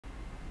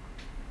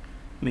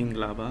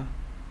Minglaba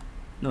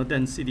Note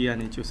and CD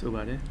and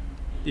Chusubare.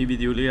 The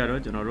video layer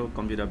general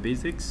computer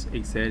basics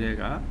Excel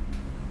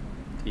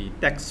the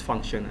text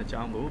function a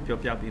jango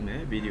Piopiap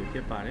video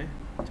pare.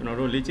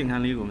 General leaching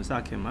handy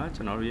Gumsakema,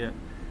 general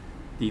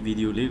the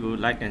video lego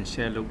like and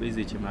share look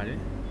easy chimare.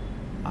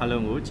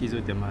 Alongo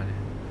chizu temare.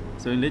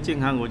 So in leaching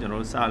hango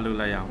general salu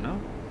layam.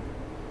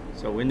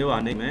 So window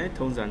are name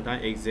tones and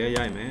Excel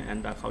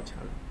and the culture.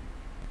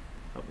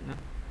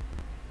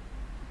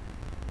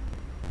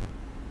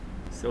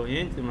 So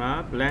in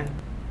the blank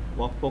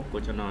workbook của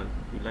cho nó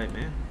thì lại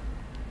mẹ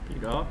thì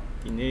đó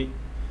ini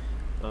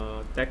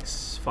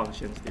text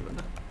functions thì vẫn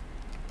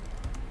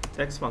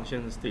text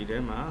functions thì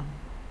đấy mà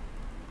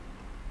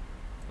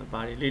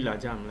bài lý là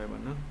jam lại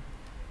vẫn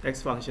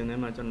text function đấy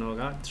mà cho nó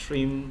có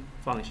trim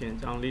function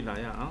trong lý là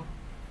à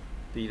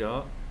thì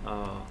đó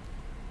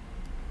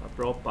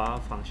proper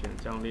function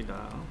trong lý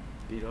là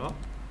thì đó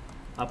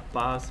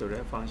upper số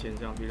đấy function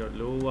trong thì đó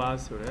lower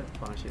số đấy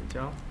function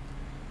trong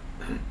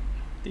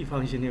the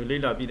function này lý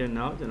là bây giờ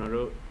nào cho nó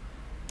rồi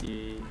the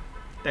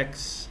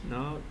text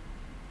nó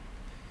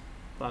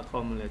và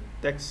còn là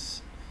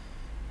text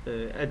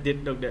edit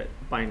được để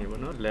bài này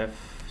nó left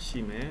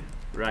chim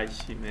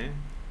right chim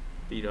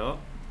bây giờ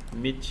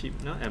mid chim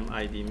nó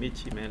mid mid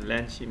chim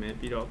length chim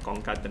bây giờ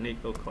concatenate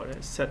có khỏi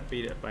set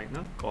bây giờ bài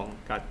nó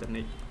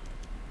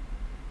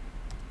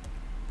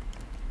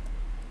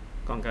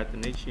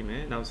concatenate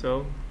chim nào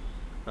sau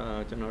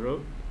cho nó rồi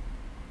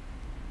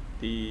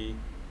thì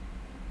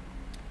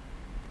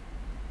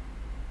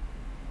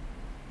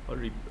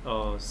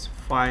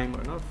find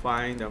but not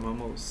find the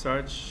memo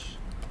search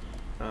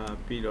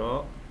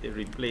below the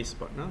replace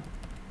but no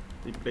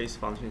replace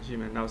function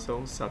chim and now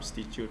so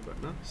substitute but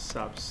no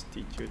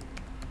substitute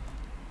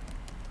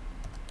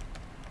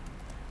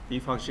the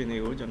function này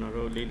của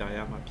general lý lại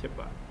mà phép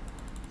bạn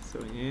so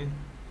nhé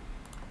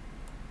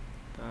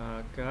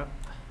ta các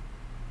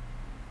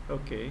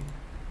ok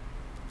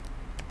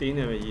tí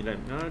này là gì lại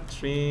nó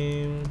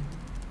trim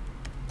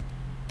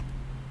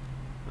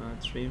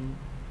trim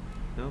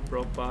no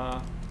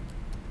proper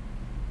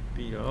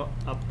below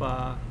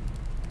upper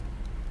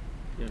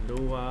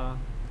lower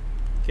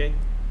okay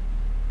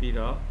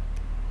below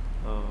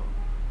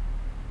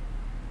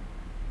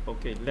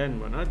okay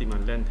length mà nó thì mà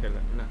length theo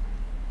là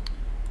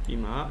thì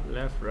mà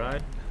left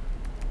right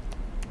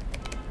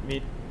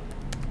mid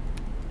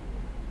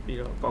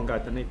below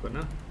concatenate của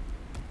nó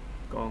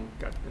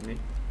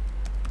concatenate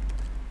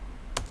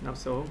now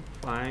so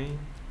find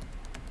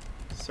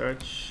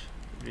search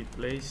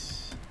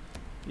replace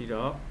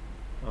below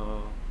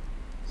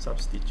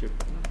substitute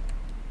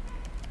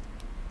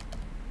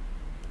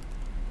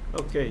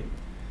okay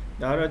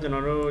đó là cho nó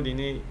rồi đi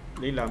này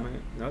đi làm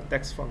nó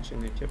text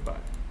function này chứ bạn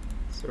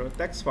so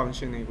text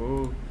function này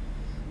của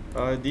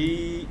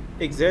đi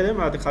Excel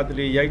mà tất cả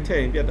đều dạy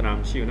thế biết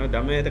làm sao nó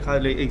đam mê tất cả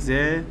đều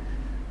Excel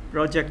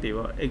project thì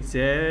vậy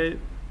Excel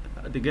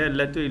thì cái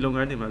let tôi long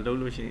cái mà lâu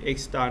lâu xin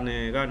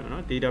external cái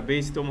nó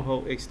database tôi mà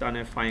học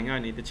external file cái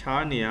này thì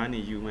chả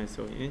này dùng mà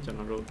so vậy cho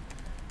nó rồi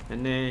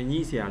nên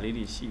nhị sẽ lấy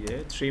đi xí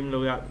đấy trim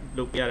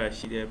lúc ra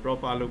xí đấy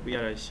proper lúc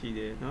ra xí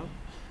đấy nó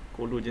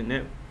cô lúc trên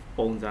này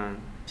bông dàn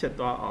chất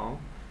toa áo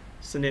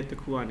sinh nhật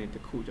khu anh thì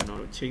khu cho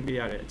nó chỉnh bây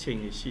giờ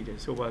chỉnh xí đấy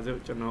so bây giờ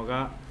cho nó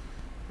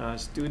cái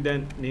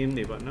student name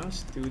này bạn nó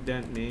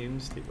student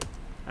names thì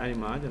ai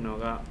mà cho nó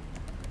cái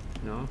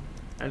nó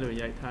ai rồi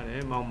dạy thay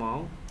đấy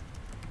máu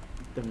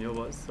tầm nhiều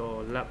vợ so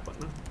lab bạn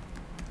nó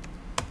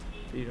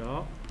thì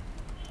đó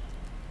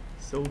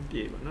số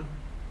bìa bạn nó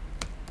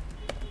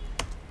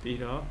thì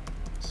đó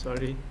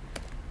sorry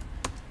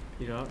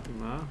thì đó thì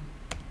mà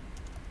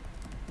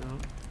nó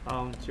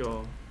ông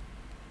cho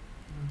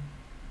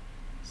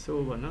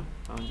số vào nó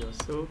ông cho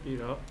số thì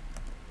đó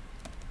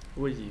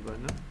vui gì vào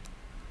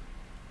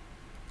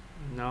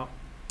nó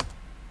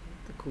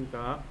khu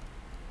cả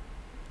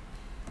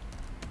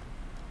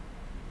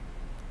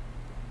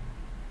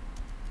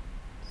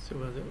số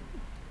vào rồi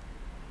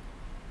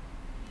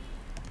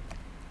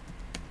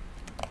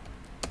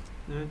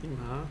nó thì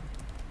mà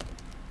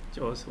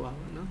cho số vào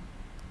nó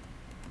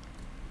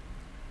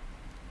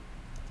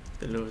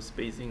từ lối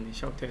spacing thì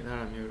sắp thể ra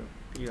làm nhiều rồi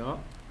thì đó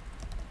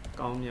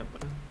công nhập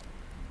đó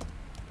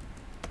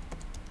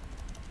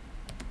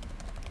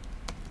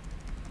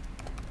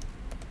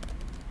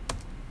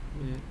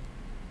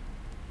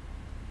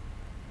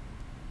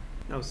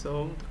nào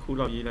xuống khu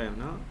lò gì đây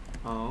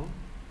nó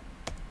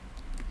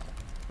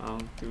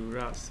từ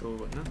ra số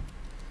vào nó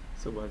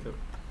số vào rồi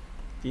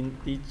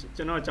thì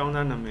cho nó trong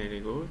đó nằm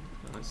này có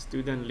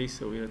student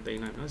list số bây giờ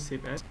tên là nó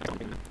save as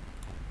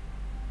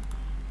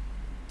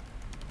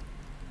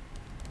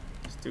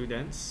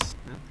students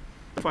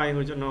file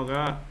của cho nó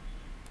cái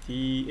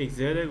thì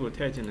Excel của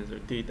theo chân là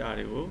data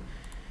đấy của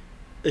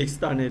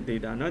external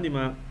data nó thì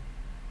mà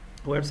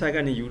website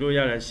cái này dùng đôi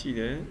ra xí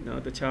đấy nó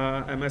tất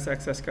cả MS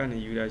Access cái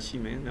này dùng ra xí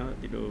mấy nó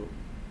thì đồ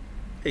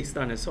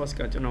external source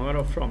cái cho nó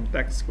là from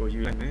text của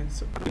dùng này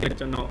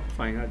cho nó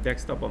file cái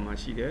desktop mà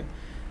xí đấy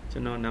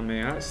cho nó nằm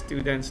ở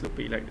students lúc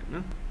bị lại nó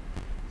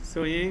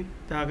ဆိုရင်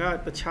ဒါက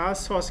တခြား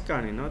source က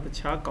နေเนาะတ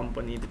ခြား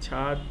company တ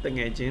ခြားတင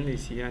ယ်ချင်းတွေ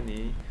စီကနေ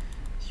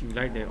ယူ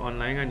လိုက်တယ်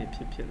online ကနေဖြ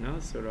စ်เนาะ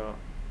ဆိုတော့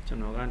ကျွန်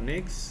တော်က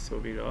next ဆို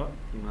ပြီးတော့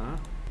ဒီမှာ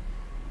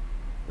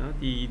เนาะ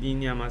ဒီ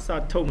ညမှာစ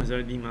ထုတ်မှာဆို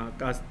တော့ဒီမှာ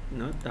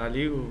เนาะဒါ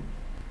လေးကို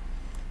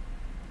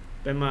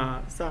ဘယ်မှာ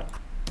စ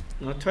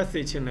เนาะထွက်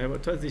စေချင်လဲ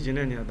ပေါ့ထွက်စေချင်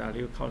တဲ့နေရာဒါ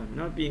လေးကိုခောက်လိုက်เ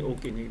นาะပြီးရင်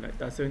okay နေလိုက်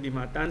ဒါဆိုရင်ဒီ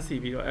မှာတန်းစီ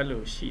ပြီးတော့အဲ့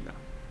လိုရှိတာ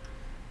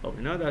ဟုတ်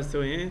ပြီเนาะဒါ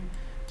ဆိုရင်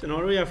ကျွန်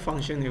တော်တို့ရဲ့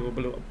function တွေကိုဘ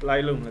ယ်လို apply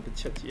လုပ်မလဲတစ်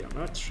ချက်ကြည့်အောင်เ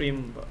นาะ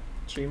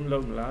trim လု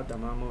ပ်မလားဒါ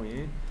မှမဟုတ်ရ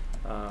င်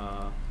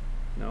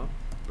เนาะ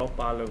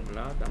topper လုပ်မ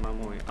လားဒါမှမ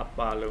ဟုတ်ရင်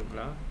upper လုပ်မ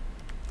လား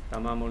ဒါ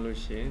မှမဟုတ်လို့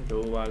ရှိရင်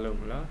lower လုပ်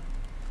မလား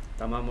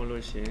ဒါမှမဟုတ်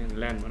လို့ရှိရင်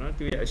length ပေါ့เนาะ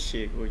သူရဲ့အရှ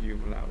ည်ကိုယူ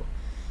မလားပေါ့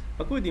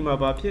အခုဒီမှာ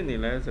ဘာဖြစ်နေ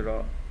လဲဆို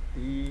တော့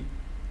ဒီ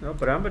เนาะ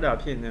ဗရန်ပဒါ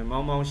ဖြစ်နေမော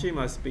င်မောင်ရှိ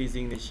မှ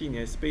spacing တွေရှိ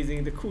နေ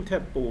spacing တစ်ခုထ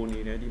က်ပိုနေ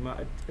တယ်ဒီမှာ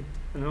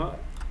เนาะ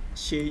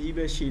ရှည်ကြီး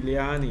ပဲရှည်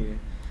လျားနေတယ်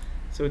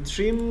so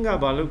trim က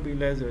ဘာလုပ်ပြီး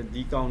လဲဆိုတော့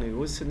ဒီကောင်တွေ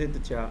ကိုစနစ်တ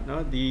ကျเนา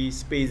ะဒီ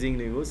spacing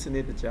တွေကိုစန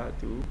စ်တကျ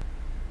သူ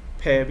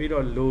ဖယ်ပြီး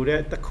တော့လို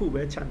တဲ့တစ်ခု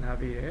ပဲခြံထား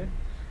ပေးတယ်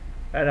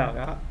အဲ့ဒါက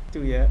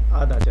သူ့ရဲ့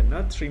အားသာချက်เนา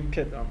ะ trim ဖြ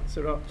စ်သွားမှာ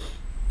ဆိုတော့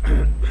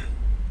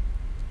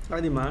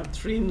အဲ့ဒီမှာ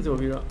trim ဆို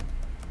ပြီးတော့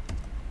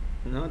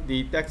เนาะဒီ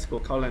text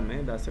ကိုခောက်လိုက်မ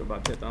ယ်ဒါဆိုဘာ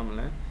ဖြစ်သွားမ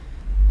လဲ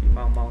ဒီ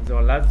မောင်ဆို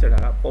last ဆိုတာ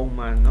ကပုံ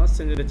မှန်เนาะစ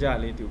နစ်တကျ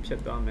လေးသူဖြ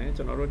စ်သွားမယ်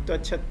ကျွန်တော်တို့တွ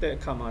က်ချက်တဲ့အ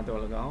ခါမှာတော့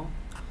၎င်း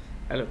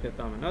အဲ့လိုဖြစ်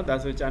သွားမယ်เนาะဒါ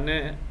ဆိုဂျာ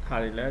နဲ့ဟာ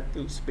တွေလည်း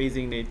သူ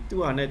spacing တွေ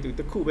သူ့ဟာနဲ့သူ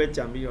တစ်ခုပဲ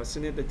ကြံပြီးတော့စ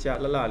နစ်တကျ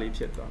လှလှလေး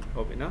ဖြစ်သွားမယ်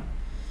ဟုတ်ပြီနော်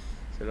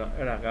ဆိုတော့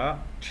အဲ့ဒါက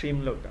trim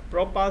လုပ်တာ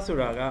proper ဆို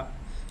တာက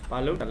ဘာ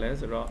လုပ်တာလဲ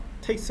ဆိုတော့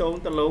ထိတ်ဆုံး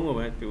တစ်လုံးကို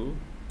ပဲသူ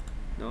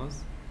เนาะ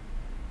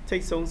ထိ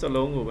တ်ဆုံးစ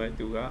လုံးကိုပဲ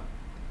သူက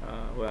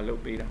ဟိုလု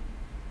ပ်ပေးတာ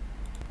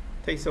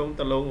ထိတ်ဆုံးတ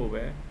စ်လုံးကို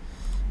ပဲ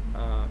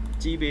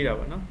ကြီးပေးတာ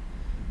ပေါ့နော်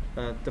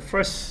the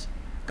first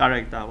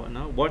character ပေါ့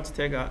နော် word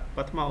tag ကပ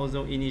ထမအ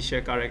ဆုံး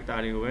initial character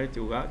တွေကိုပဲ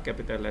သူက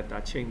capital letter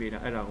ချိန်ပေးတာ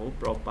အဲ့ဒါကို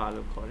proper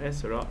လို့ခေါ်တယ်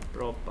ဆိုတော့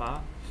proper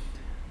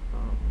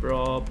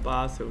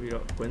ဆိုပြီး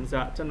တော့ဝင်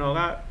စားကျွန်တော်က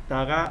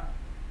ဒါက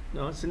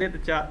နော်စနစ်တ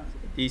ကျ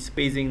ဒီ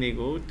spacing တွေ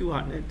ကိုသူ့ဟာ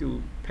နဲ့သူ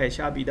ဖယ်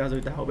ရှားပြီးသား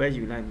ဆိုဒါပဲ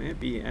ယူလိုက်မယ်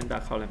ပြီးရင် enter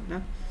ခေါက်လိုက်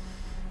နော်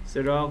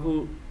ဆိုတော့အခု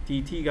ဒီ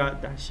ထိက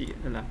ဒါရှိ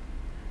ဟဲ့လား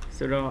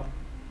ဆိုတော့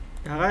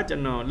ဒါကကျွ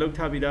န်တော်လုတ်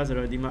ထားပြီးသားဆို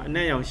တော့ဒီမှာအန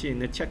က်ရောင်ရှိရင်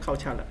တစ်ချက်ခောက်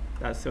ချလိုက်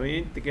ဒါဆိုရ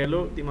င်တကယ်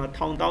လို့ဒီမှာ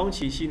ထောင်တောင်း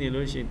ချီရှိနေ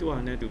လို့ရှိရင်သူ့ဟာ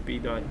နဲ့သူ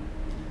ပြီးတော့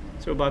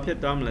ဆိုတော့ဘာဖြစ်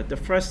သွားမလဲ the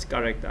first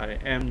character တဲ့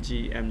mg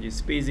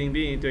spacing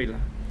ပြီးရင်တွေ့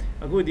လား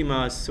အခုဒီမှာ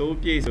စိုး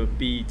ပြည့်ဆို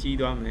p ကြီး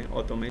သွားမယ်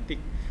automatic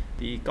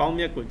ဒီကောင်း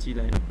မြတ်ကိုကြည့်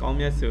လိုက်နော်ကောင်း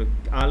မြတ်ဆို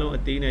အားလုံး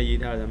အသေးနဲ့ရေး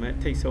ထားတယ်မဲ့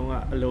ထိတ်ဆုံးက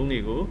အလုံးတွေ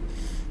ကို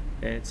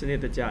စနစ်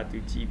တကျသူ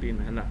ကြည့်ပေးမ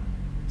ယ်ဟလား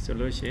ဆို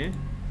လို့ရှိရင်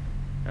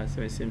ဒါ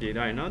ဆိုရင်စင်ပြေ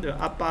တော့ရနော်သူ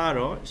upper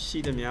တော့ရှိ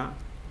သမျှ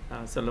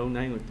စလုံး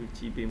တိုင်းကိုသူ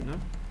ကြည့်ပေးမယ်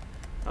နော်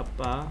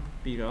upper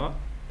ပြီးတော့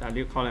ဒါ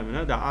လေးခေါက်လိုက်မယ်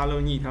နော်ဒါအား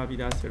လုံးညှိထားပြီး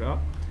သားဆိုတော့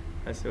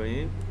အဲဆိုရ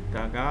င်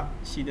ဒါက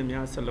ရှိသမျှ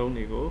စလုံး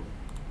တွေကို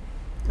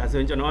ဒါဆို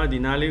ရင်ကျွန်တော်ကဒီ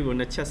နားလေးကို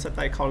နှစ်ချက်ဆက်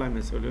တိုက်ခေါက်လိုက်မ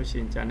ယ်ဆိုလို့ရှိ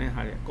ရင်ဂျန်တဲ့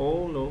ဟာတွေအကု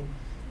န်လုံး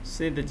စ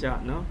နစ်တကျ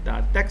နော်ဒါ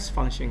text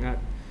function က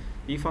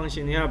ဒီ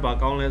function တွေကဘာ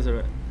ကောင်းလဲဆို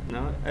တော့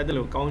နော်အဲ့ဒါ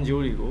လိုကောင်း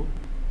ကျိုးတွေကို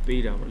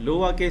ပေးတာပေါ့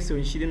lower case ဆို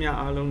ရင်ရှိသမျှ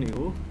အားလုံးတွေ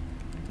ကို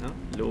နော်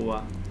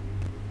lower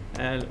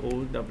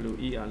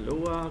lower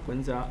lower ကွ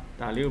န်းစား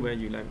ဒါလေးကိုပဲ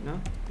ယူလိုက်နော်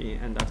ပြီးရင်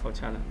enter ခေါက်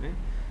ချလိုက်မယ်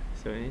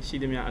ဆိုရင်ရှိ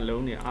သမျှအ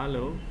လုံးတွေအား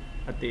လုံး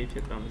အသေးဖြ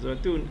စ်သွားမှာဆိုတော့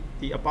သူ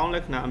ဒီအပေါင်းလ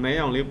က္ခဏာအမဲ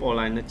ရောင်လေးပေါ်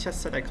လာရင်တစ်ချက်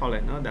ဆက်တိုက်ခေါက်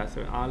လိုက်နော်ဒါ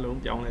ဆိုရင်အားလုံး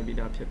ပြောင်းလဲပြီး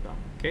သားဖြစ်သွား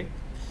မှာ okay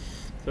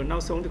ဆိုတော့နော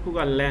က်ဆုံးတစ်ခုက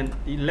length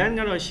ဒီ length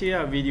ကတော့ရှေ့က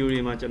ဗီဒီယိုတွေ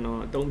မှာကျွန်တော်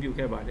အသုံးပြု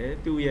ခဲ့ပါတယ်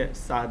သူ့ရဲ့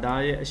စာ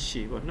သားရဲ့အရှ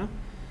ည်ပေါ့နော်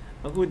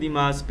အခုဒီ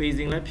မှာ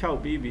spacing လည်းဖြောက်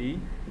ပြီးပြီ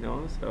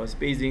နော်ဆိုတော့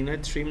spacing လ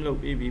ည်း trim လုပ်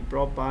ပြီးပြီ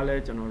proper လ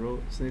ည်းကျွန်တော်တို့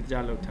စနစ်ကျ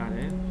လုပ်ထားတ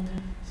ယ်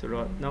ဆို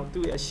တော့နောက်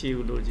သူ့ရဲ့အရှည်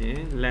ကိုလိုချင်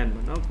length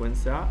ပေါ့နော်ကွန်း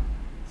စာ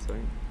ဆိုရ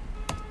င်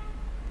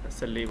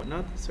14ပေါ့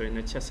နော်ဆိုရင်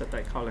ချက်ဆက်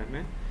တိုက်ခေါက်လိုက်မ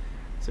ယ်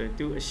ဆိုရင်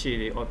သူ့အရှည်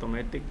တွေ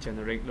automatic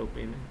generate လုပ်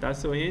ပေးမယ်ဒါ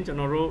ဆိုရင်ကျွန်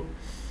တော်တို့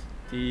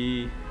ဒီ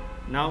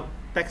နောက်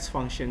text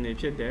function တွေ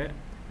ဖြစ်တဲ့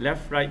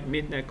left right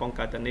mid နဲ့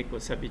concatenate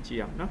ကိုဆက်ပြီးကြ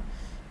ည့်အောင်နော်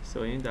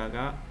ဆိုရင်ဒါက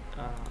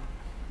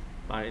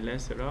ဘာလဲ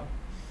ဆိုတော့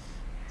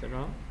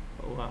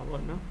ဟိုပါဘော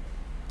နော်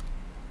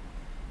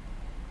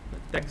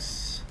text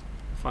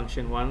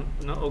function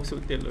 1နော်အုပ်စု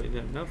တက်လို့ရတ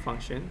ယ်နော်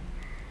function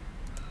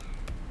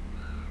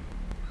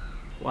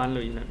 1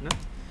လို့ရတယ်နော်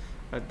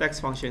text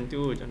function 2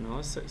ကိုကျွန်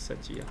တော်ဆက်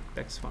ကြည့်အောင်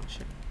text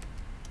function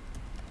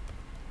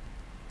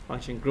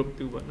group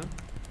 2ပေါ့နော်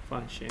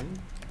function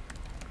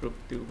group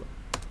 2ပေါ့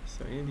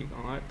ဆိုရင်ဒီကော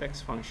င်က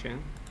text function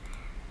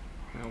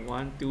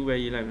 1 2ပဲ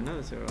ရေးလိုက်မယ်နော်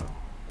ဆိုတော့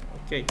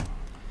okay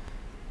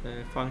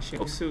function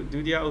အုပ်စုဒု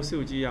တိယအုပ်စု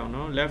ကြည့်အောင်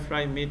နော် left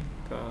right mid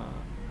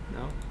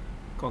နော်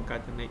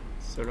concatenate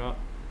ဆိုတော့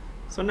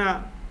ဆိုတော့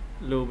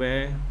လိုပဲ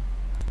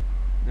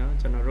နော်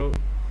ကျွန်တော်တို့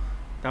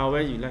ဒါပဲ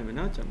ယူလိုက်မယ်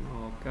နော်ကျွန်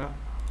တော်က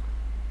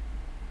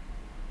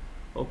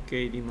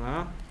okay ဒီမှာ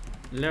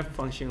left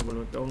function ဘယ်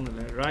လိုတုံးတယ်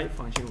လဲ right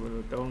function ဘယ်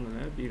လိုတုံးတယ်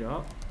လဲပြီး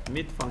တော့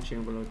mid function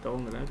ဘယ်လို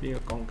တုံးတယ်လဲပြီး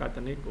တော့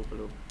concatenate ကိုဘယ်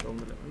လိုတုံး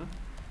တယ်လဲနော်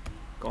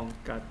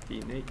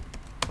concatenate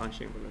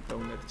function ဘယ်လို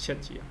တုံးလဲတစ်ချက်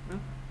ကြည့်အောင်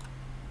နော်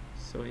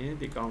ဆိုရင်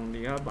ဒီကောင်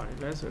တွေကပါတယ်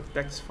လဲဆို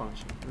text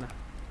function လား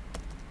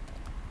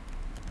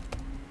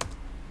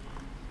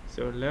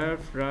so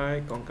left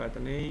right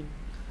concatenate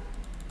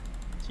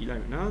ကြည့်လို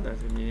က်မယ်နော်ဒါ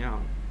ဆိုမြင်ရအော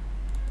င်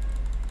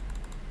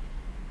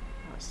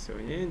ဆို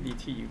ရင်ဒီ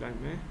ထိယူလိုက်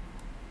မယ်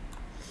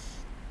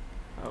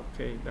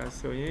okay ဒါ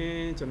ဆိုရ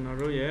င်ကျွန်တော်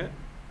တို့ရဲ့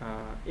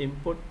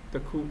input တ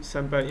စ်ခု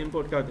sample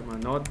input ကဒီမှာ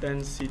northern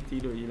city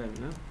လို့ရေးလိုက်မ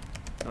ယ်နော်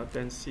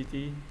northern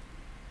city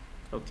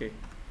okay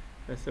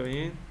ဒါဆိုရ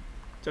င်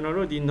ကျွန်တော်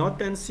တို့ဒီ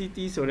northern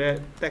city ဆိုတဲ့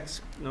text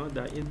เนาะ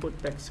ဒါ input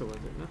text ဆိုပါ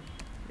တယ်နော်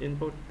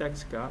input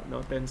text က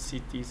northern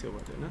city ဆို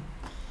ပါတယ်နော်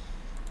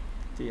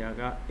ဒီဟာ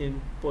က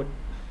input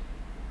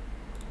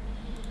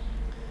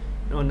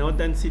နော်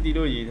northern city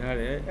လို့ရေးထား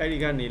တယ်အဲ့ဒီ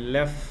ကနေ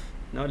left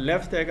နော်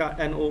left တဲ့က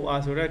NOR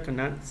ဆိုတဲ့ခ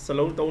ဏစ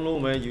လုံး၃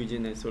လုံးပဲယူခြ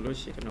င်းတယ်ဆိုလို့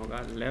ရှိရင်ကျွန်တော်က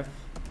left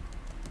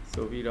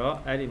ဆိုပြီးတော့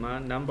အဲ့ဒီမှာ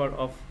number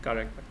of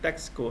character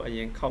text ကိုအရ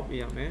င်ခောက်ပြ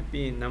ရမယ်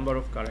ပြီးရင် number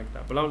of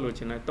character ဘယ်လောက်လို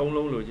ချင်လဲ၃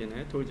လုံးလိုချင်တ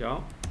ယ်ထို့ကြော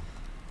င့်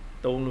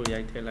3လို့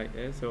ရိုက်ထည့်လိုက်တ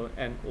ယ်ဆို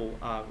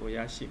NOR ကိုရ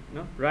ရှိ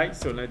နော် right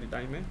ဆိုလည်းဒီ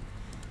တိုင်းပဲ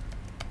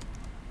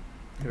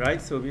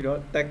right ဆိုပြီးတော့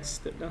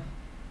text နော်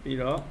ပြီး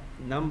တော့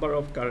number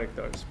of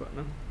characters ပေါ့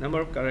နော် number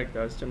of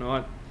characters ကျွန်တော်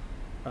က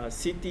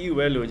city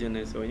ဝဲလိုချင်တ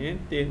ယ်ဆိုရင်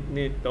1 2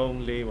 3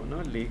 4ပေါ့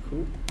နော်4ခု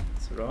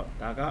ဆိုတော့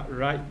ဒါက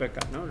right back က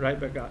နော် right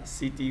back က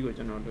city ကို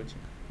ကျွန်တော်လိုချ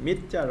င် mid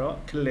ကြတော့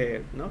clear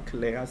နော်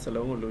clear ကစ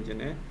လုံးကိုလိုချင်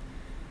တယ်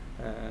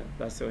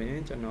ဒါဆိုရင်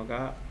ကျွန်တော်က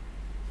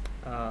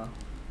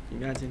ဒီ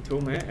များချင်း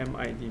ထိုးမယ်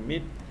mid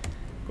mid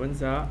ကွန်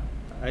စာ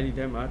အဲ့ဒီ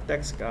ထဲမှာ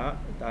text က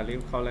ဒါလေး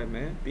ကိုခေါက်လိုက်မ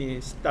ယ်ပြီးရ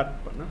င် start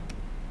ပေါ့နော်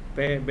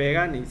ဘယ်က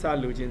နေစ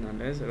လိုချင်တာ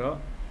လဲဆိုတော့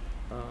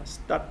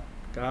start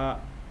က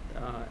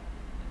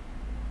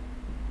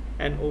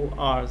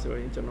NOR ဆို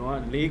ရင်ကျွန်တော်က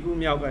၄ခု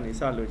မြောက်ကနေ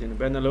စလိုချင်တယ်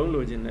ဘယ်နှလုံး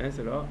လိုချင်လဲ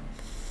ဆိုတော့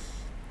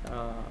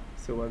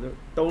ဆိုပါစို့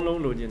၃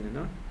လုံးလိုချင်တယ်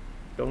နော်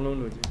၃လုံး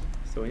လိုချင်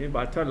ဆိုရင်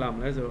ဘာထွက်လာမ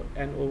လဲဆိုတော့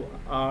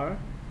NOR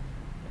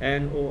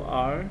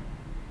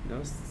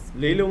နော်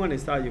၄လုံးကနေ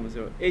စယူမှာ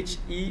ဆိုတော့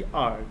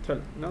HER ထွ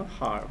က်နော်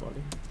har ပေါ့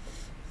လေ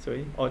ဆိုရ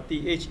င် or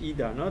THE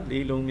ဒါနော်၄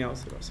လုံးမြောက်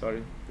ဆိုတော့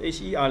sorry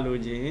HER လို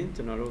ချင်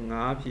ကျွန်တော်တို့၅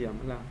ဖြစ်ရမ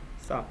လား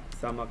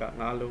စမက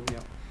၅လုံး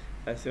မြောက်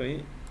အဲဆိုရ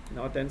င်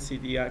northern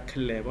city က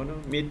clear ပေါ့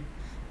နော် mid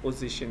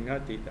position က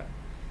data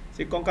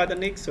စီ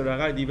concatenate ဆိုတာ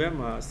ကဒီဘက်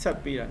မှာဆက်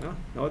ပေးတာနော်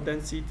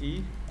northern city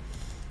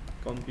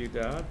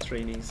computer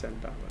training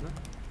center ပေါ့နော်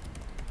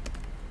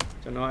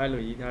ကျွန်တော်အဲ့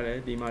လိုရေးထားတယ်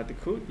ဒီမှာတစ်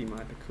ခုဒီမှာ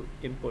တစ်ခု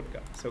input က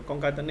so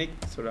concatenate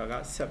ဆိုတာက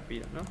ဆက်ပေး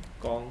တာနော်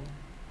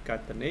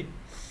concatenate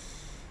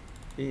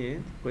ပြီးရင်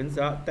ဝင်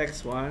စား text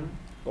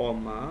 1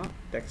 comma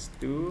text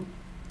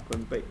 2ကွ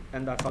န်ပိတ်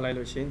enter ခေါက်လိုက်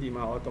လို့ရှိရင်ဒီ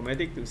မှာ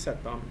automatic to set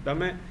သွားမယ်ဒါပေ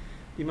မဲ့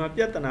ဒီမှာ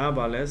ပြဿနာက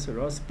ဘာလဲဆို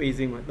တော့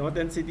spacing မှာ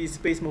northern city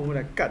space မဟုတ်ဘူး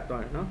ကတ်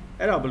သွားတယ်နော်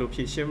အဲ့ဒါဘယ်လို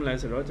ဖြေရှင်းမလဲ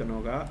ဆိုတော့ကျွန်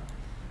တော်က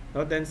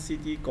northern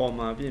city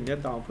comma ပြီးရင်မျ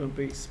က်တောင်ဖွင့်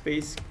ပိတ်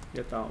space မျ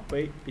က်တောင်ပိ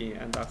တ်ပြီးရင်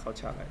enter ခေါက်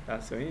ချလိုက်ဒါ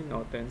ဆိုရင်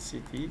northern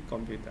city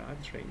computer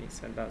training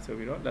center ဆို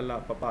ပြီးတော့လလ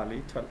ပပ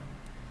လေးထွက်လာ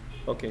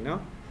okay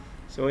နော်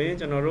ဆိုရင်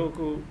ကျွန်တော်တို့အ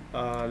ခု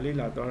လေ့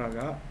လာတော့တာက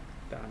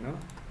ဒါနော်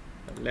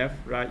left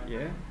right ရ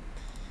ယ်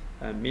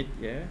mid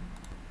ရယ်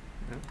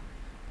နော်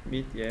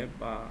mid ရယ်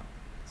ပါ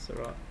ဆို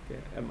တော့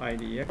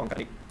MID ရယ်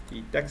concatenate ဒီ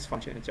text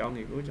function အကြောင်း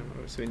တွေကိုကျွန်တော်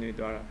တို့ဆွေးနွေး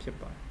သွားတာဖြစ်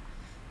ပါတယ်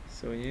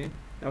ဆိုရင်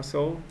နောက်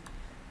ဆုံး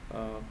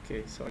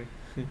okay sorry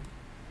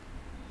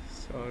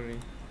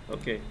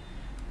okay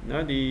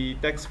နော်ဒီ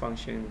text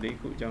function လေး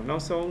ခုအကြောင်းနော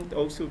က်ဆုံး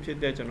အုပ်စုဖြစ်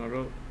တဲ့ကျွန်တော်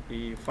တို့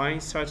ဒီ find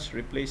search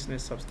replace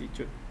နဲ့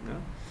substitute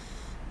နော်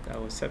ဒါ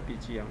ကိုဆက်ပြီး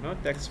ကြည့်အောင်နော်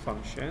text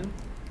function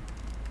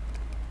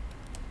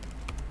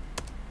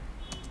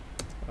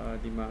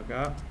ဒီမှာက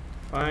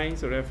find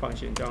ဆိုတဲ့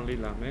function အကြောင်းလေ့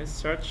လာမယ်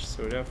search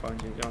ဆိုတဲ့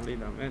function အကြောင်းလေ့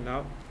လာမယ်နော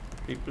က်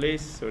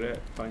replace ဆိုတဲ့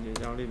function အ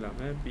ကြောင်းလေ့လာ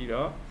မယ်ပြီး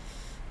တော့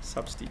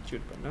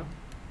substitute ပေါ့နော်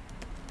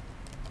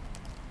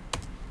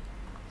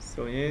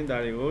ဆိုရင်ဒါ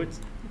တွေကို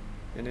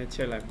နည်းနည်းချ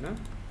က်လိုက်နော်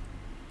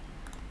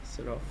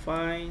ဆိုတော့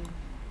find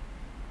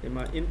ဒီ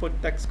မှာ input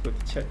text ကို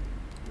ချက်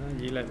နော်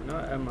ရေးလိုက်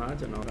နော်အဲ့မှာ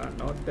ကျွန်တော်က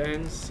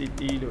northern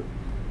city လို့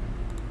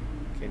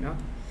okay နော်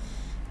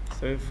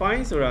ဆို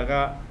find ဆိုတာက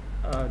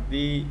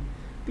ဒီ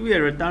သူ့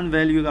ရဲ့ return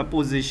value က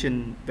position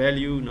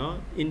value เนาะ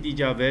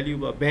integer value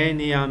ပေါ့ဘယ်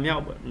နေရာမြော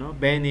က်ပေါ့เนาะ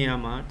ဘယ်နေရာ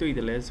မှာတွေ့တ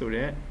ယ်လဲဆို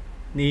တော့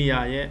နေရာ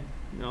ရဲ့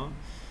เนาะ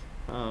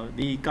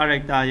ဒီ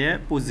character ရဲ့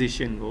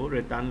position ကို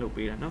return လုပ်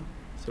ပေးတာเนาะ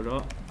ဆို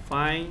တော့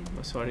find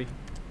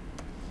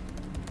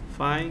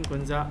find ကွ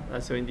န်စာ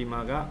ဆိုရင်ဒီမှာ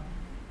က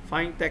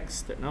find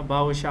text เนาะဘာ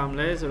ကိုရှာမ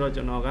လဲဆိုတော့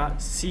ကျွန်တော်က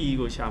C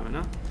ကိုရှာမယ်เน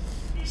าะ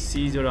C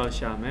ဆိုတော့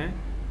ရှာမယ်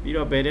ပြီး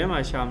တော့ဘယ်ထဲမှာ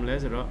ရှာမလဲ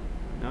ဆိုတော့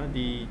เนาะ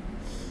ဒီ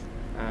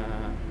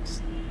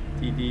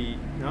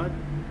เนาะ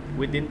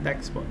within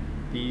text ပေါ့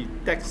ဒီ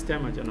text ထဲ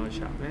မှာကျွန်တော်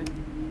ရှာမယ်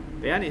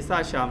ဘယ်ကနေစ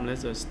ရှာမလဲ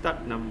ဆို start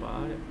number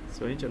တဲ့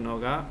ဆိုရင်ကျွန်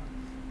တော်က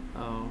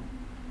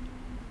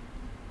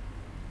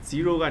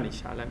0ကနေ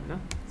ရှာလိုက်မယ်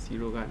နော်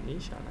0ကနေ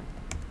ရှာလိုက်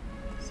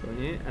ဆို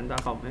ရင် enter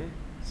ခေါက်မယ်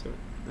ဆို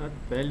not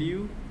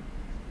value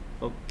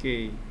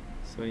okay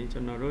ဆိုရင်ကျွ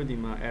န်တော်တို့ဒီ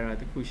မှာ error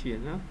တစ်ခုရှိရ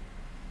နော်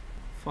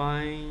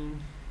find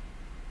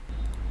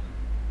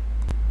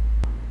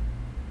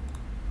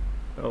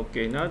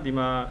okay နော်ဒီ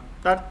မှာ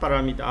start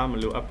parameter မ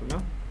လိုအပ်ဘူး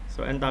နော်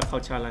ဆို enter ခေါ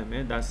က်ချလိုက်မ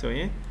ယ်ဒါဆိုရ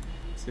င်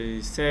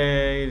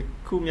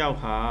 10ခုမြောက်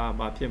ဟာ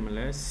ဘာဖြစ်မ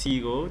လဲ C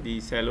ကိုဒီ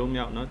10လုံး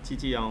မြောက်เนาะကြည့်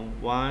ကြည့်အောင်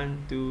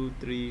1 2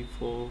 3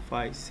 4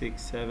 5 6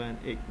 7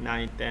 8 9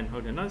 10ဟု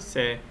တ်တယ်เนาะ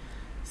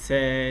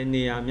10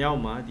နေရာမြောက်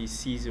မှာဒီ C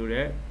ဆို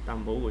တဲ့တ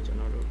န်ဖိုးကိုကျွန်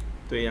တော်တို့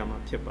တွေ့ရမှာ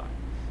ဖြစ်ပါတယ်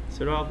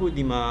ဆိုတော့အခု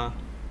ဒီမှာ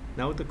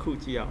နောက်တစ်ခု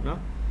ကြည့်အောင်เนาะ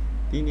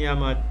ဒီနေရာ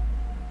မှာ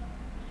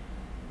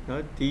เนา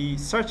ะဒီ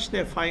search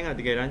နဲ့ find က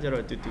တကယ်တမ်းကျ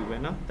တော့တူပဲ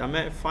เนาะဒါပေ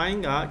မဲ့ find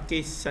က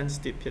case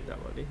sensitive ဖြစ်တာ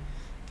ပေါ့လေ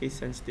case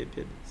sensitive ဖြ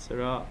စ်ဆို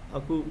တော့အ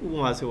ခုဥပ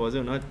မာဆိုပါ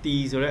စို့เนาะ T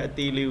ဆိုတဲ့အ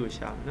သေးလေးကို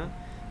ရှာမယ်เนาะ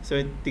ဆို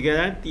ရင်တကယ်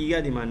တမ်း T က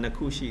ဒီမှာနှစ်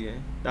ခုရှိတယ်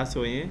ဒါ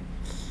ဆိုရင်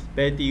ဘ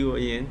ယ် T ကို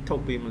အရင်ထု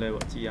တ်ပေးမလဲ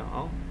ပေါ့ကြည့်ရ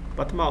အောင်ပ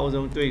ထမအ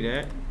ဆုံးတွေ့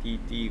တဲ့ဒီ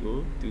T ကို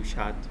သူ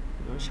ရှာ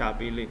เนาะရှာ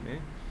ပေးလိမ့်မ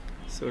ယ်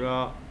ဆို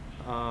တော့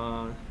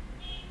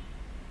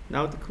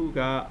နောက်တစ်ခု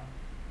က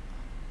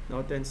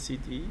Northern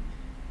City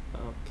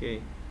okay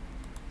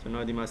ကျွန်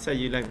တော်ဒီမှာဆက်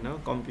ရေးလိုက်မယ်เนาะ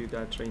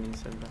Computer Training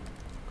Center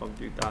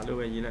Computer လို့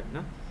ပဲရေးလိုက်เน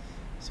าะ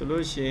ဆို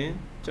လို့ရှိရင်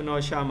ကျွန်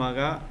တော်ရှာမှာ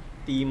က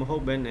T မဟု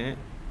တ်ဘဲနဲ့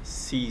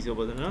C ဆို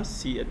ပါတော့เนาะ C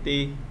အ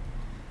သေး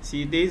C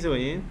အသေးဆို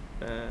ရင်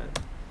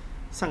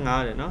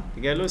15တယ်เนาะတ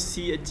ကယ်လို့ C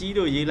အကြီး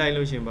လို့ရေးလိုက်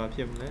လို့ရှင်ဘာဖြ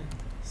စ်မလဲ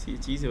C အ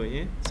ကြီးဆိုရ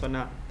င်ဆွမ်း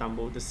နာတန်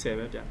ဖိုး30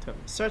ပဲပြန်ထွက်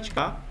search က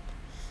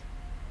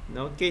เน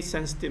าะ case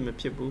sensitive မ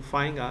ဖြစ်ဘူး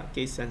find က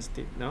case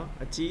sensitive เนาะ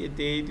အကြီးအ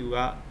သေးသူက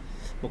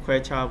မခွဲ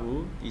ခြား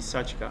ဘူးဒီ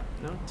search က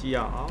เนาะကြည့်ရ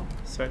အောင်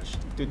search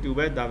တူ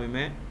ပဲဒါပေ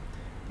မဲ့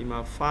ဒီမှာ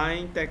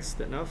find text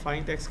เนาะ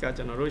find text က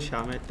ကျွန်တော်တို့ရှာ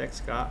မဲ့ text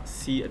က C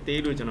အ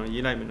သေးလို့ကျွန်တော်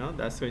ရေးလိုက်မယ်เนาะ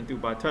ဒါဆိုရင်သူ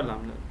ဘာထွက်လာ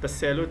မလဲ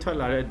30လို့ထွက်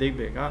လာတဲ့အဓိပ္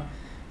ပာယ်က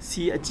C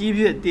အကြီး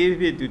ဖြစ်အသေး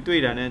ဖြစ်သူ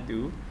တွေ့တာနဲ့သူ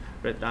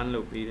return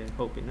လုပ်ပေးတယ်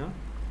ဟုတ်ပြီเนาะ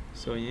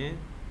ဆိုရင်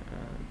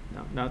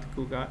နောက်တစ်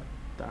ခုက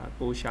ဒါ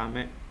ကိုရှာ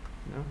မဲ့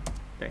เนาะ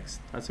text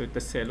ဒါဆို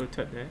30လို့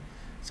ထွက်တယ်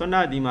ဆို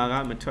တော့ဒီမှာက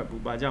မထွက်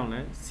ဘူးဘာကြောင့်လဲ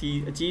C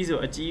အကြီးဆို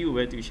အကြီးကို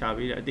ပဲသူရှာ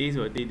ပေးတယ်အသေး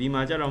ဆိုအသေးဒီ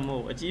မှာကျတော့မဟု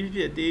တ်အကြီးဖြ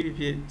စ်အသေး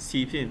ဖြစ် C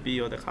ဖြစ်ပြီး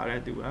တော့တခါတ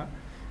ည်းသူက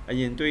အ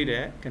ရင်တွေ့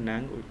တဲ့ကဏ္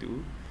ဍကိုသူ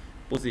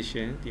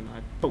position ဒီမှာ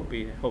ထုတ်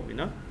ပေးတယ်ဟုတ်ပြီ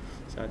နော်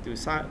ဆိုတော့သူ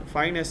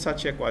find နဲ့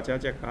search ရဲ့ကွာခြား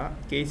ချက်က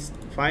case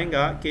find က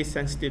case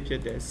sensitive ဖြ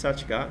စ်တယ်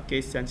search က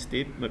case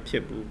sensitive မဖြ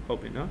စ်ဘူးဟုတ်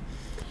ပြီနော်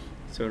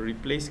ဆို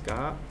replace က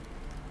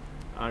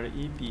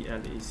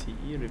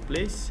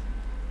replace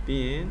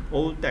ပြီးရင်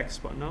old text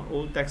ပေါ့နော်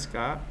old text က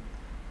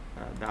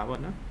ဒါ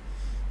ပေါ့နော်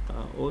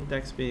old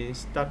text ပြီး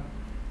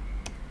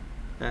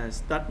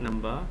start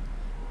number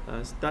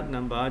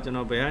ကျွန်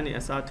တော်ဘယ်ကနေ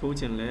အစားထိုး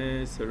ခြင်းလဲ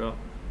ဆိုတော့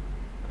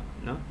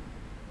နော်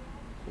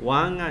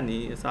1ကနေ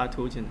အစား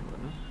ထိုးခြင်းတယ်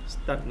ပေါ့နော်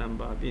start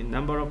number ပြီး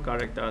number of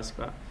characters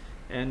က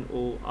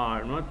NOR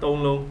နော်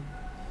3လုံး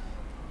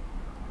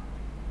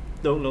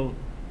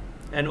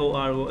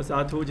NOR ကိုအ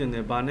စားထိုးခြင်းတ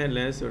ယ်ဘာနဲ့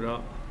လဲဆို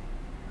တော့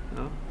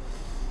နော်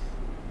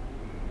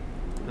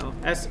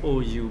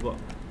SOU ပေါ့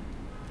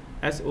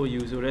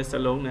SOU ဆိုတဲ့စ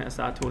လုံးနဲ့အ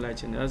စားထိုးလိုက်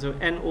ခြင်းတယ်ဆို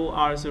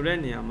NOR ဆိုတဲ့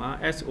နေရာမှာ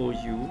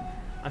SOU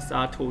အ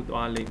စားထိုး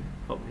သွားလိမ့်မယ်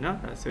ဟုတ်ပြီနော်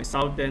ဒါဆို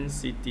Southern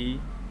City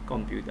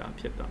Computer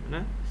ဖြစ်သွားမယ်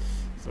နော်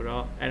ဆို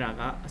တော့အဲ့ဒါ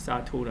ကအ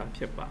စားထိုးတာ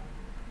ဖြစ်ပါ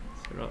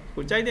ဆိုတော့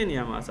ကိုကြိုက်တဲ့နေ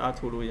ရာမှာအစား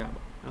ထိုးလို့ရ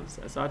ပါနော်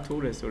အစား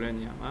ထိုးတယ်ဆိုတဲ့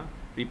နေရာမှာ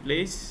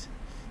replace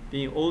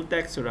ပြီး old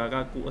text ဆိုတာက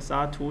ကိုအ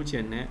စားထိုးခြ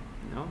င်းနဲ့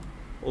နော်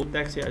old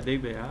text ရဲ့အဓိ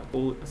ပ္ပာယ်က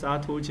ကိုအစား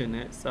ထိုးခြင်း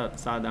နဲ့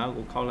စာသား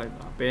ကိုခောက်လိုက်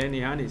ပါဘယ်နေ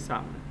ရာနေစ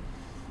မလဲ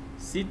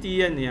city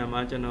ရဲ့နေရာမှာ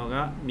ကျွန်တော်က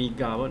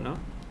mega ပေါ့နော်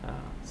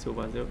ဆို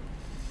ပါစို့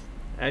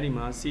အဲ့ဒီ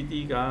မှာ city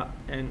က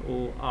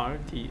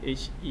NORTHERN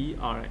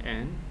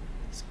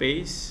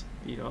space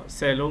ပြီးတော့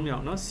10လုံးမြော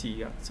က်เนาะ C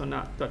ကဆွမ်းနာ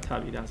တွတ်ထား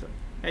ပြီးသားဆို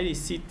အဲ့ဒီ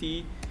city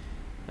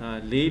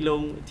 4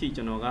လုံးအထိ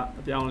ကျွန်တော်က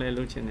အပြောင်းလဲ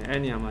လုပ်ချင်တယ်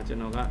အဲ့နေရာမှာကျွန်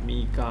တော်က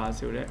mega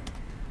ဆိုတဲ့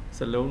စ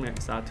လုံးနဲ့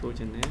အစားထိုး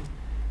ချင်တယ်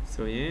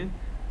ဆိုရင်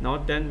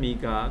Northern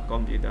Mega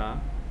Computer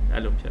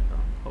အဲ့လိုဖြစ်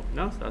တော့ဟုတ်เ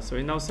นาะဆိုရ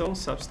င်နောက်ဆုံး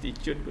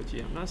substitute ကိုကြ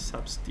ည့်အောင်เนาะ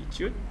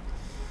substitute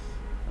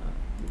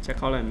ချက်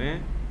ခေါက်လိုက်မယ်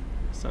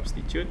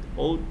substitute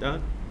old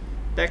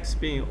text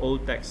ပြီး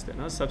old text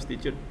เนาะ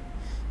substitute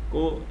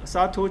ကိုအ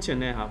စားထိုးချင်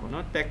တဲ့ဟာပေါ့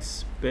နော် text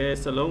ဘယ်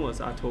စလုံးကိုအ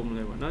စားထိုးမ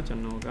လဲပေါ့နော်ကျွ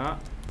န်တော်က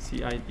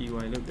CITY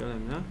လို့ပြောလို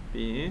က်မယ်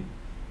ပြီးရင်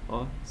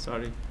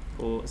sorry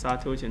ကိုအစား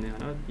ထိုးချင်တဲ့ဟာ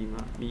နော်ဒီ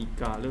မှာ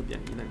mega လို့ပြ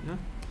န်ရေးလိုက်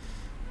နော်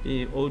ပြီး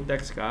ရင် old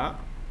text က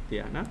ဒီ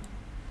ဟာနော်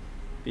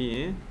ပြီးရ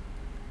င်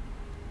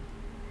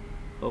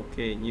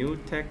okay new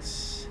text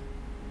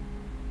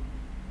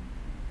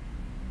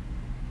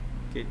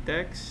okay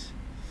text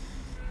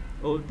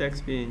old text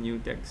ပြီးရင် new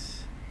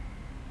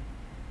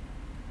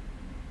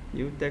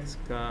text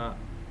က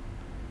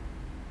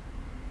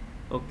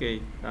okay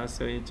ဒါ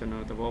ဆိုရင်ကျွန်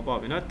တော်သဘောပေါက်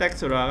ပြီเนาะ text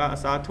ဆိုတာကအ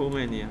စားထိုး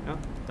မဲ့နေရเนาะ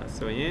ဒါ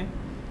ဆိုရင်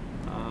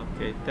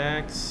okay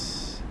text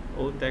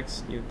old text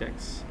new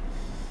text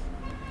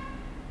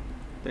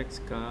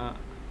က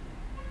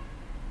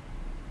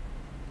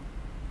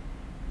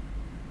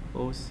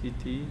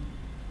OCT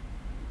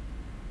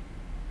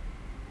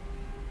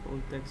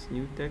old text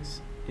new text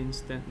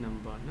instant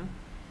number เนาะ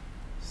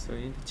ဆို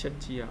ရင်တစ်ချက်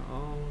ကြည့်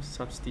အောင်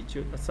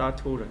substitute အစား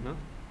ထိုးတယ်เนาะ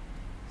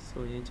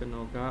ဆိုရင်ကျွန်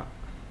တော်က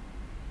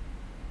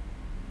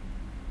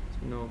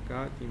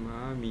ဒီမှာ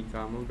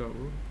mega မဟုတ်တော့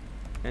ဘူး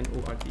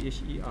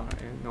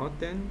NORTHERN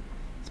Northern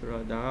ဆို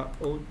တော့ဒါ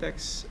old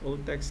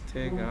text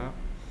ထဲက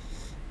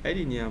အဲ့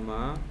ဒီနေရာ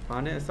မှာဘာ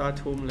နဲ့အစား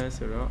ထိုးမလဲ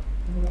ဆိုတော့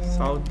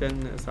southern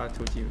နဲ့အစား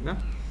ထိုးကြည့်နော်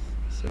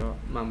ဆိုတော့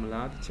မှန်မ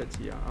လားတစ်ချက်ကြ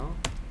ည့်အောင်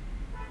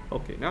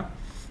okay နော်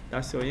ဒါ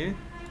ဆိုရင်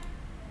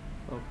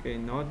okay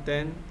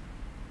northern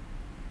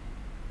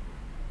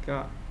က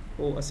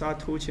ဟိုအစား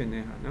ထိုးခြင်း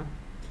နဲ့ဟာနော်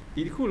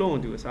ဒီတစ်ခုလုံး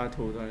ကိုသူအစား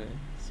ထိုးသွားတယ်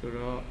ဆို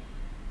တော့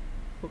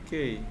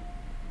okay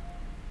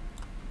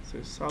so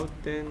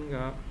southern က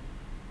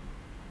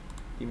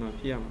ဒီမှာ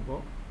ပြရမှာ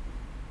ပေါ့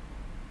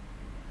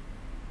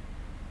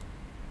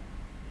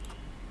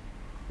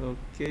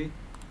okay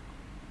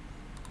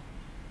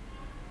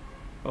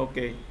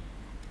okay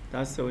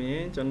ဒါဆိုရ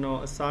င်ကျွန်တော်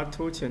အစား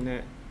ထိုးခြင်း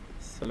နဲ့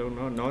စလုံး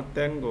တော့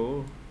northern ကို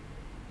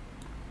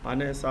ဘာ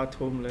နဲ့အစား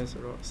ထိုးမလဲ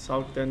ဆိုတော့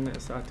southern နဲ့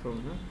အစားထိုး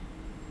နော်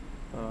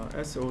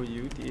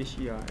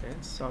SOUTHERN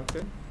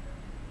southern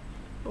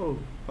ဟုတ်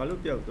ဘာ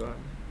လို့ပြောက်သွား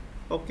လဲ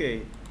okay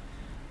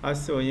အဲ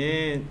ဆိုရ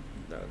င်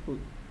အခု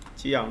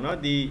ကြည့်အောင်နော်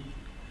ဒီ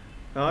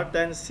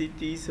northern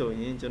city ဆို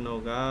ရင်ကျွန်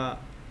တော်က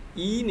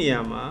E နေရာ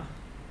မှာ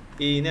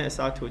A နဲ့အ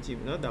စားထိုးကြည့်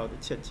မယ်နော်ဒါကိုတ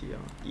စ်ချက်ကြည့်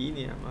အောင် E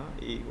နေရာမှာ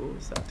A ကို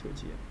အစားထိုး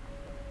ကြည့်အောင်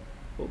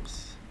oops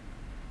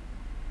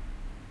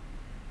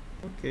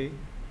okay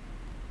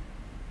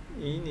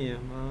E နေရာ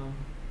မှာ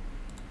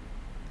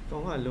ကော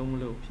င်းကလုံးမ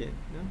လို့ဖြစ်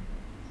နော်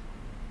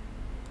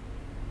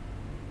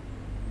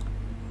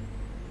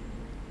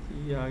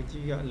ဒီရာ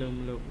ကြီးကအလုံးမ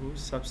လို့ဘူး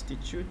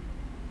substitute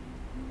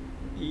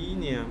E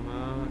နေရာ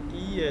မှာ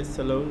E ရဲ့စ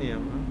လုံးနေရာ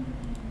မှာ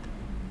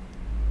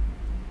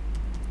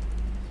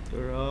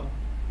ဆိုတော့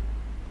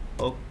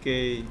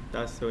okay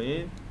ဒါဆိုရ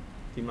င်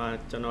ဒီမှာ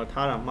ကျွန်တော်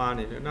ထားတာမှား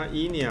နေတယ်နော်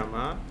E နေရာ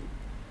မှာ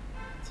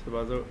ဆို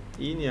ပါစို့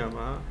E နေရာ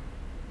မှာ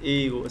A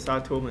ကိုအ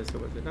စားထိုးမယ်ဆို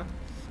ပါစို့နော်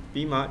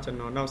ပြီးမှကျွန်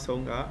တော်နောက်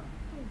ဆုံးက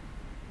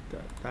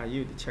ဒါယူ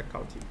တစ်ချက်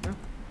ကောက်ကြည့်နော်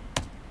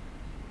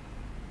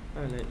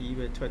အဲ့လည်း E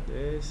ပဲထွက်တ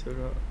ယ်ဆို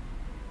တော့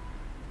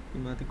ဒီ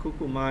မှာတစ်ခု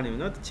ခုမှားနေ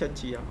နော်တစ်ချက်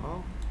ကြည့်အော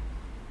င်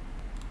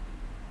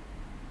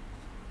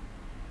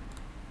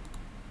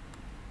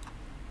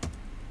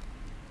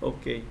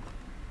okay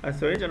အဲ့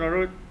ဆိုရင်ကျွန်တော်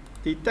တို့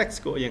ဒီ text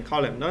ကိုအရင်ခော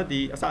က်လိုက်မယ်နော်ဒီ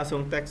အစအ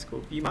ဆုံး text ကို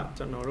ပြီးမှ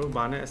ကျွန်တော်တို့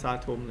ဘာနဲ့အစား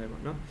ထိုးမလဲ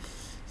ပေါ့နော်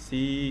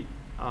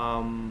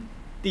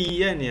T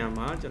ရဲ့နေရာ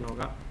မှာကျွန်တော်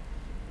က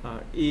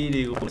A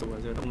တွေကိုဆိုပါ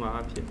စို့ဥပမာ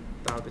အဖြစ်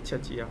ဒါတစ်ချ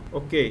က်ကြည့်အောင်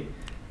okay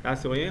ဒါ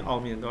ဆိုရင်အော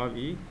င်မြင်သွား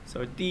ပြီ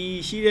ဆိုတော့ T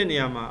ရှိတဲ့နေ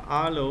ရာမှာ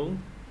အားလုံး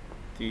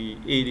ဒီ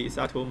A တွေအ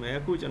စားထိုးမယ်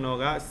အခုကျွန်တော်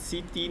က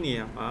city နေ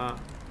ရာမှာ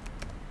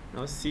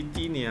နော်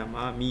city နေရာ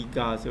မှာ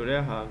mega ဆို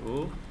တဲ့ဟာ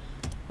ကို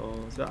ဟို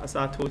အ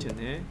စားထိုးခြင်း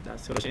နဲ့ဒါ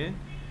ဆိုရင်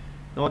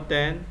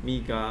northern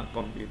mega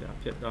computer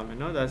ဖြစ်သွားမယ်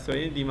เนาะဒါဆို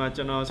ရင်ဒီမှာ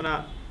ကျွန်တော်စန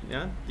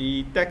နော်ဒီ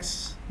text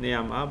နေ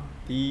ရာမှာ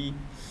ဒီ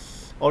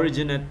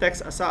original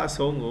text အစအ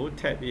ဆုံးကို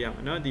ထည့်ပေးရ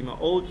မှာเนาะဒီမှာ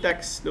old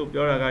text လို့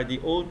ပြောတာကဒီ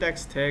old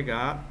text ထဲက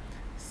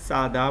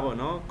စာသားပေါ့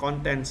เนาะ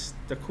contents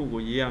တခု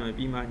ကိုရေးရမယ်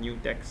ပြီးမှ new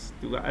text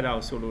သူကအဲ့ဒါ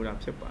ကိုဆိုလိုတာ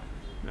ဖြစ်ပါတယ်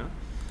เนาะ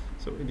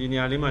so ဒီနေ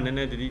ရာလေးမှာနည်းန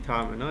ည်းတတိ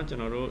ထားမယ်เนาะကျွန်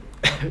တော်တို့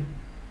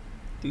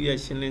သူရဲ့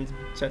ရှင်းလင်း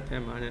ချက်ထဲ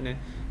မှာနည်းနည်း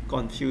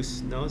confuse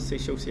เนาะစိ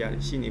တ်ရှုပ်စရာ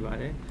ရှိနေပါ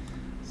တယ်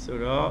ဆို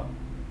တော့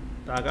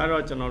ဒါက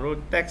တော့ကျွန်တော်တို့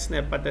text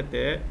နဲ့ပတ်သက်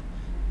တဲ့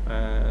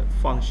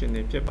function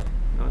တွေဖြစ်ပါတယ်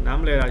เนาะနား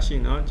မလည်တာရှိ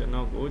เนาะကျွန်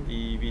တော်ကို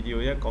ဒီ video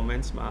ရဲ့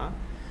comments မှာ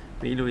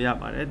ပေးလို့ရ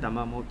ပါတယ်ဒါ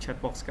မှမဟုတ် chat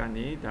box က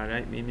နေ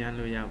direct မေးမြန်း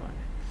လို့ရပါတ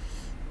ယ်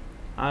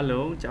အား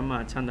လုံးကျန်းမာ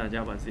ချမ်းသာကြ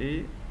ပါစေ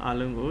အား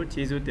လုံးကို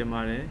ကျေးဇူးတင်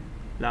ပါတယ်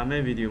လာမ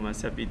ယ့် video မှာ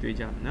ဆက်ပြီးတွေ့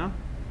ကြမယ်เนาะ